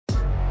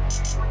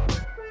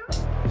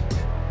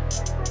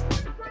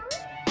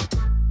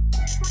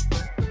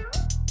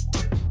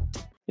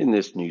In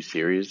this new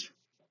series,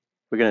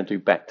 we're going to do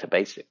back to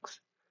basics.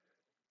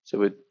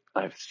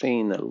 I've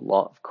seen a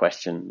lot of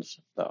questions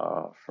that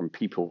are from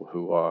people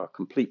who are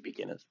complete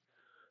beginners.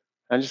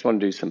 I just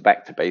want to do some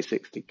back to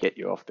basics to get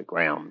you off the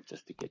ground,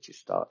 just to get you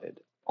started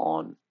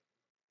on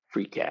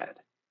FreeCAD.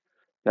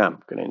 Now,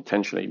 I'm going to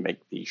intentionally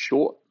make these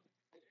short,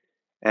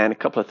 and a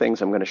couple of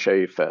things I'm going to show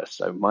you first.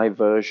 So my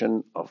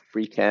version of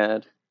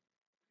FreeCAD,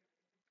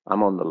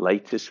 I'm on the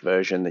latest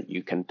version that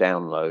you can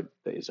download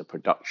that is a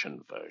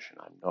production version.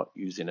 I'm not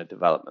using a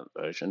development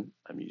version.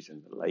 I'm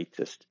using the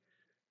latest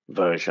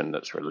version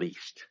that's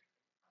released.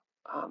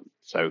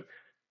 So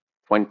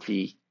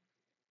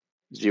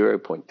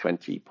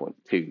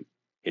 0.20.2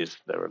 is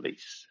the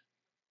release.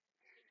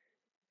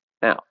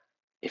 Now,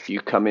 if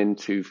you come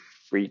into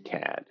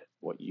FreeCAD,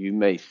 what you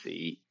may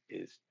see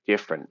is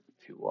different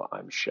to what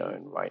I'm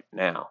showing right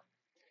now.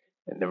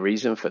 And the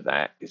reason for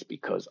that is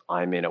because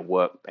I'm in a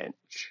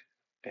workbench.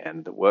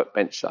 And the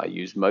workbench that I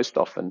use most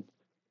often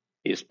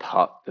is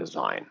part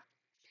design.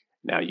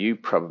 Now, you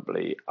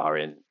probably are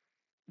in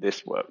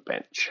this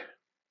workbench,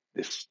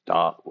 this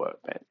start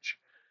workbench.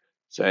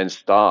 So in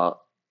start,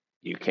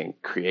 you can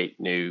create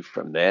new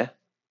from there,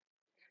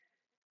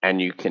 and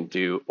you can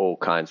do all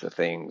kinds of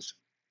things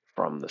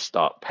from the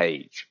start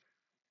page.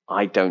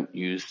 I don't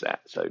use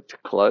that. So to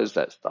close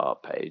that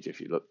start page, if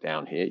you look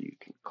down here, you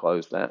can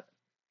close that.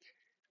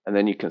 And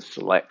then you can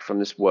select from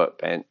this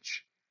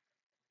workbench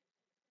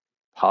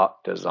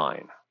part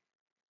design.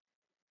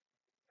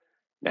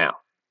 Now,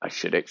 I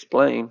should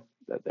explain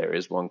that there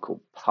is one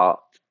called part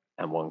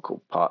and one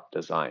called part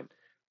design.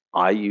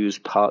 I use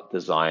part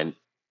design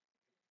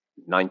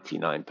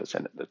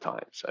 99% of the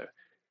time. So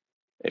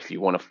if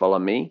you want to follow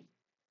me,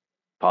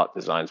 part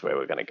design is where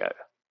we're going to go.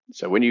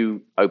 So when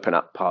you open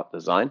up part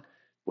design,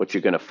 what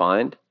you're going to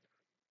find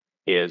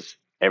is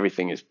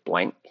everything is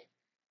blank.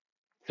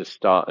 To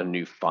start a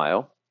new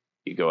file,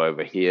 you go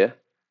over here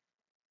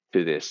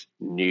to this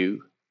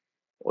new,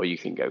 or you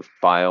can go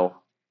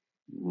file,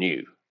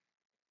 new.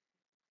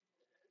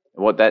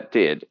 And what that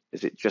did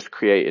is it just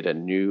created a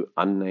new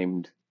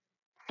unnamed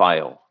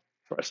file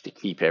for us to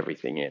keep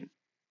everything in.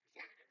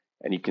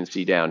 And you can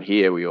see down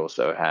here, we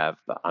also have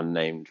the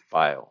unnamed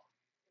file.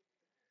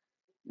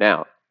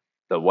 Now,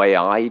 the way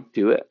I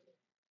do it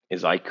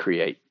is I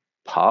create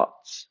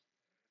parts,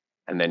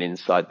 and then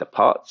inside the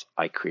parts,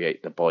 I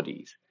create the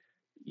bodies.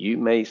 You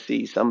may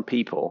see some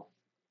people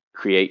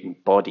creating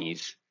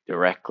bodies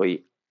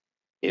directly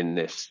in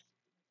this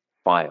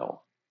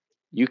file.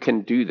 You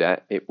can do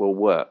that, it will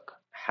work.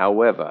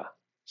 However,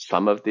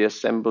 some of the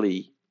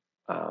assembly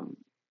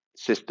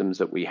systems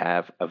that we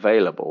have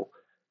available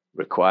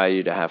require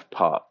you to have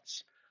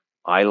parts.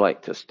 I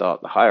like to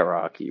start the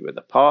hierarchy with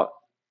a part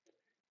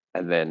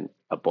and then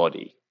a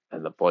body.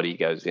 And the body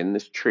goes in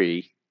this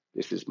tree.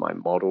 This is my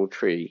model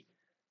tree.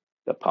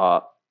 The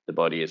part, the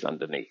body is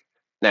underneath.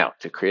 Now,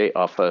 to create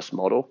our first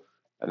model,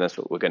 and that's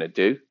what we're going to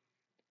do,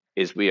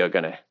 is we are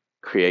going to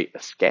create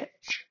a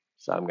sketch.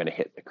 So I'm going to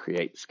hit the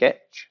create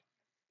sketch.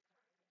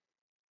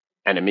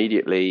 And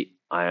immediately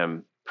I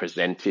am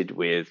presented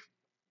with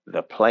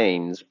the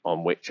planes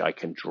on which I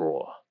can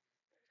draw.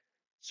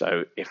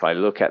 So if I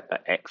look at the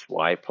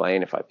XY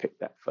plane, if I pick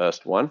that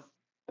first one,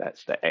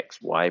 that's the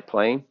XY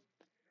plane.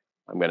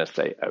 I'm going to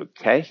say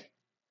OK.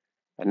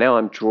 And now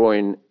I'm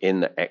drawing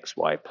in the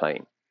XY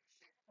plane.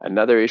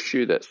 Another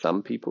issue that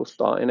some people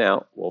starting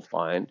out will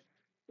find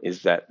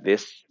is that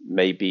this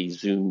may be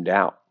zoomed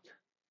out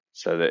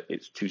so that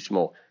it's too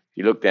small. If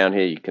you look down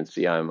here, you can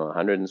see I'm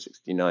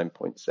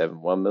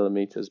 169.71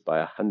 millimeters by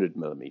 100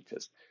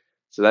 millimeters.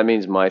 So that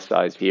means my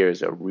size here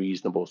is a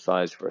reasonable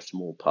size for a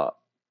small part.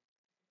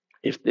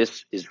 If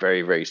this is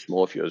very, very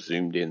small, if you're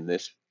zoomed in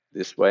this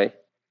way,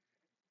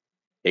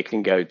 it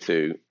can go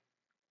to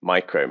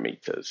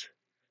micrometers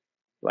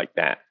like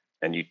that.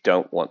 And you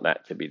don't want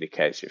that to be the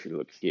case if you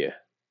look here.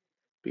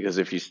 Because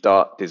if you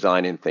start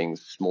designing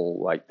things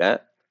small like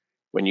that,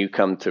 when you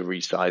come to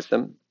resize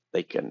them,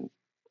 they can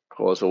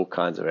cause all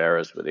kinds of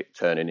errors with it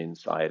turning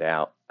inside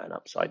out and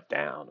upside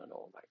down and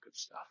all that good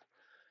stuff.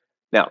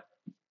 Now,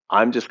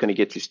 I'm just going to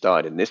get you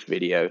started in this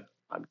video.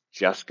 I'm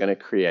just going to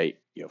create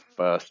your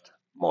first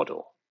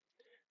model.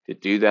 To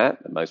do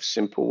that, the most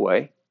simple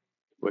way,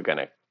 we're going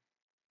to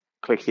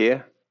click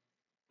here.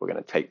 We're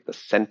going to take the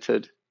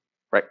centered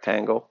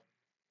rectangle.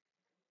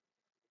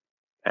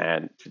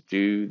 And to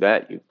do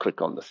that, you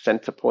click on the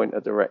center point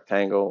of the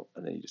rectangle,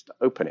 and then you just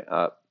open it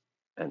up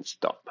and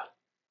stop.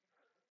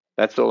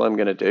 That's all I'm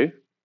going to do.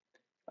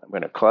 I'm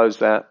going to close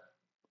that,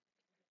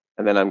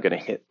 and then I'm going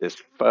to hit this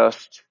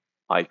first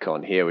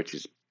icon here, which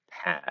is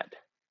pad.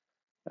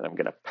 And I'm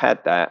going to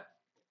pad that.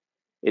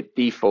 It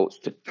defaults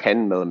to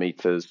 10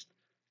 millimeters,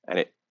 and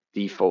it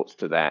defaults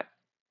to that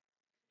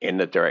in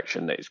the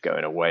direction that it's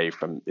going away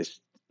from. This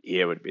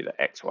here would be the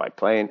XY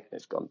plane.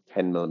 It's gone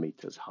 10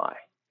 millimeters high.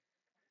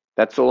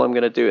 That's all I'm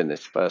going to do in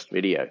this first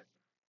video.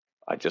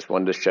 I just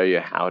wanted to show you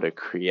how to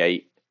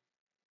create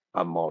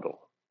a model.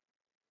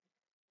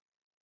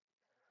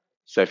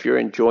 So if you're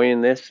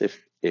enjoying this,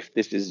 if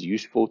this is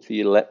useful to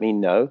you, let me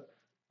know.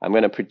 I'm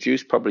going to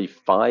produce probably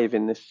 5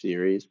 in this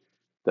series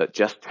that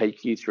just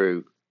take you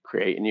through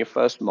creating your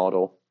first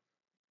model,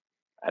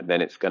 and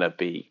then it's going to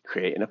be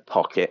creating a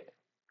pocket,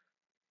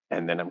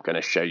 and then I'm going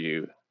to show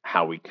you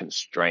how we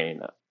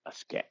constrain a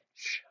sketch.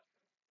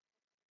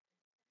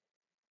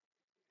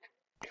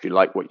 If you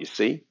like what you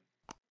see,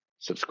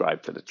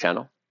 subscribe to the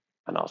channel,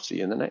 and I'll see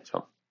you in the next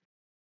one.